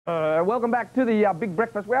Welcome back to the Big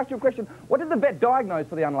Breakfast. We asked you a question. What did the vet diagnose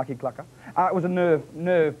for the unlucky clucker? It was a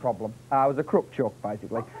nerve problem. It was a crook chalk,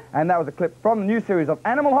 basically. And that was a clip from the new series of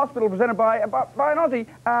Animal Hospital presented by an Aussie.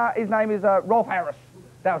 His name is Rolf Harris.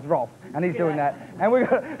 That was Rolf, and he's doing that. And we've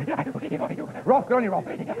got... Rolf, good on you, Rolf.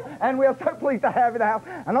 And we are so pleased to have in the house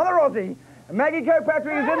another Aussie. Maggie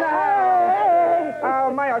Kirkpatrick is in the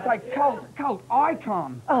house. May I say, cult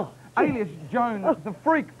icon. Alias Jones, the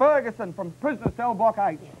freak Ferguson from Prisoner Cell Block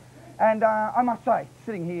 8. And I must say,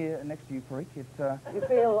 sitting here next to you, freak, it's... You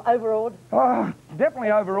feel overawed? Oh,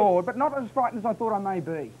 definitely overawed, but not as frightened as I thought I may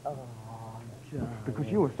be. Oh, Jones. Because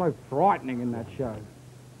you were so frightening in that show.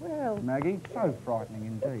 Well... Maggie, so frightening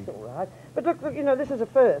indeed. That's all right. But look, you know, this is a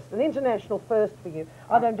first, an international first for you.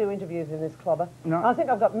 I don't do interviews in this clobber. No. I think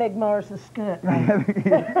I've got Meg Morris's skirt.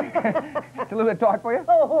 It's a little bit tight for you?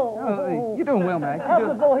 Oh. You're doing well, Mag. How's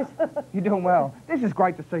the voice? You're doing well. This is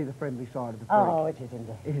great to see the friendly side of the freak. Oh, it is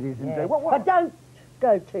indeed. It is indeed. Yeah. What? But don't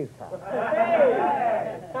go too far.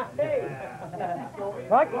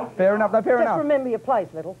 Right? Fair enough, though, fair enough. Just remember your place,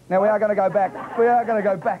 little. Now, we are going to go back. We are going to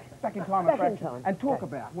go back in time and talk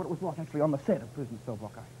about what it was like actually on the set of Prisoner Cell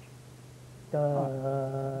Block 8. Do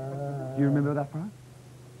you remember that part?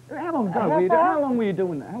 How long ago were you doing that? How long were you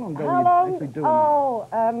doing that? How long ago were you actually doing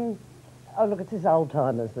that? Oh, look, it's his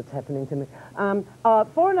old-timers that's happening to me.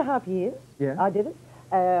 4.5 years, yeah. I did it.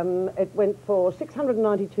 It went for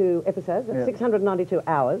 692 episodes, yeah. 692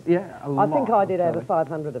 hours. Yeah, a lot. I think I did over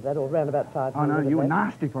 500 of that, or around about 500. I know, you were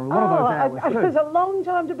nasty for a lot of those hours, It was a long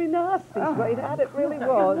time to be nasty, sweetheart, it really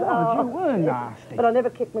was. You were nasty. But I never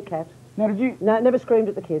kicked my cat. Now, did you... No, never screamed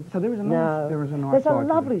at the kids. So there was a nice, There's a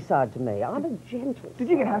lovely side to me. I'm a gentle Did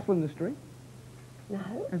you get hassled in the street? No.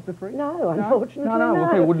 As the freak? No, unfortunately, no.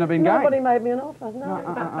 Well, it wouldn't have been Nobody made me an offer,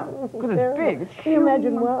 no. Because it's big. It's Can you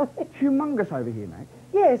imagine why? Humongous over here, mate.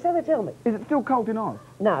 Yeah, so they tell me. Is it still cult in Oz?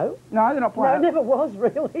 No. No, they're not playing. No, it never was,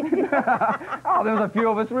 really. Oh, there was a few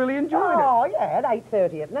of us really enjoyed it. Oh, yeah, at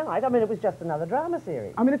 8:30 at night. I mean, it was just another drama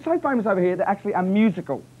series. I mean, it's so famous over here that actually a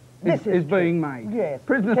musical is being made. Yes.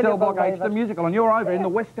 Prisoner Cell Block 8's the musical, and you're over in the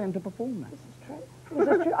West End to perform that. This is true. This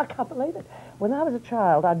is true. I can't believe it. When I was a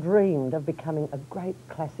child, I dreamed of becoming a great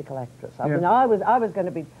classical actress. I mean, I was going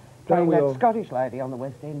to be playing that Scottish lady on the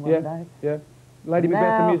West End one day. Yeah. Lady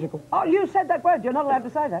Macbeth the musical. Oh, you said that word. You're not allowed to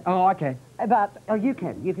say that. Oh, okay. But, you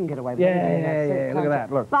can. You can get away with it. Yeah. Look at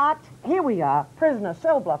that, look. But here we are, Prisoner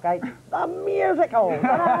Cell Block 8, the musical.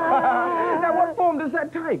 Now, what form does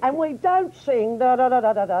that take? And we don't sing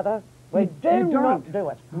da-da-da-da-da-da. We do not do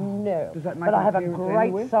it. No. Does that make But I have a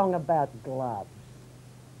great song about gloves.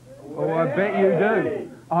 Oh, I bet you do.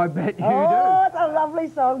 I bet you do. Oh, it's a lovely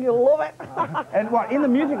song. You'll love it. And what, in the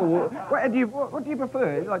musical, what do you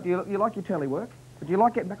prefer? Like, do you like your telly work? Do you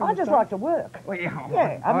like getting back on the stage? I just like to work. Well,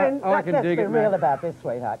 yeah, I mean, let's be real about this,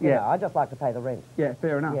 sweetheart. You know, I just like to pay the rent. Yeah,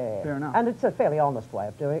 fair enough. Yeah. Fair enough. And it's a fairly honest way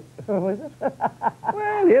of doing it, is it?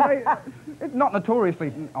 Well, yeah, it's not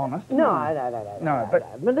notoriously honest. No,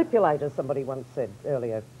 but manipulators, somebody once said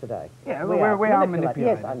earlier today. Yeah, we are manipulators.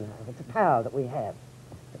 Yes, I know. It's a power that we have.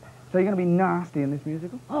 So you're going to be nasty in this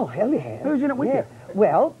musical? Oh, hell yeah. Who's in it with you?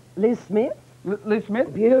 Well, Liz Smith. Liz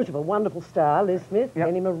Smith? Beautiful, wonderful star, Liz Smith,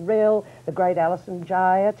 Penny Morell, the great Alison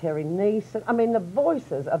Jaya, Terry Neeson. I mean, the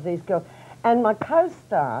voices of these girls. And my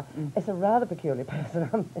co-star is a rather peculiar person.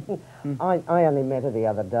 I mean, I only met her the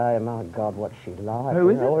other day, and my God, what's she like? Who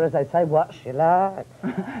is it? Or as they say, what's she like?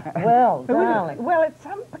 Well, darling, well, it's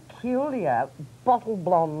some peculiar bottle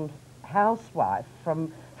blonde housewife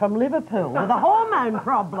from Liverpool with a hormone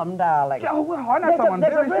problem, darling. Oh, well, I know someone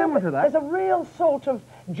very similar to that. There's a real sort of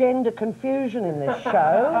gender confusion in this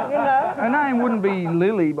show, you know. Her name wouldn't be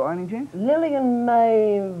Lily by any chance? Lillian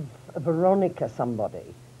Maeve Veronica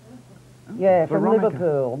somebody. Oh, yeah, from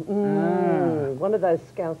Liverpool. One of those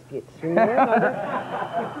scouse gits, you know.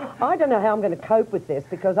 I don't know how I'm going to cope with this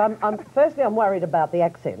because firstly I'm worried about the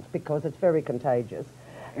accent because it's very contagious.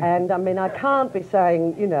 And I mean, I can't be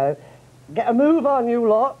saying, you know, get a move on, you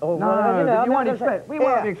lot, or whatever, you know. You won't expect. We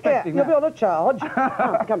won't be expecting that. You'll be on a charge.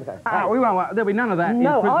 Come. We won't. There'll be none of that.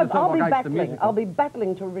 No, I'll be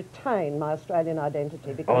battling to retain my Australian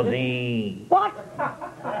identity because. Aussie. What?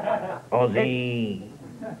 Aussie.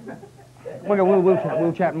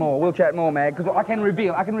 We'll chat more. We'll chat more, Mag, because I can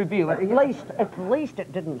reveal that. At least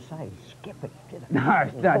it didn't say Skippy, did it? No, I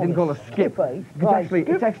didn't call her Skip.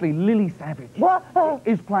 It's actually Lily Savage. What?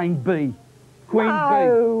 Is playing B. Queen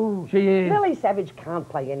No. B. She is. Lily Savage can't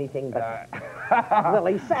play anything but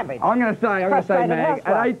Lily Savage. I'm going to say, Mag,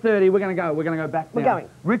 at 8:30 we're going to go. We're going to go back now. We're going.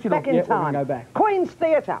 Richard, back in time. We're going to go back. Queen's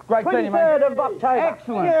Theatre. Great 23rd of October.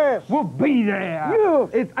 Excellent. Yes. We'll be there. Yes.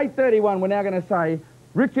 It's 8:31. We're now going to say,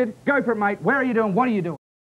 Richard, go for it, mate. Where are you doing? What are you doing?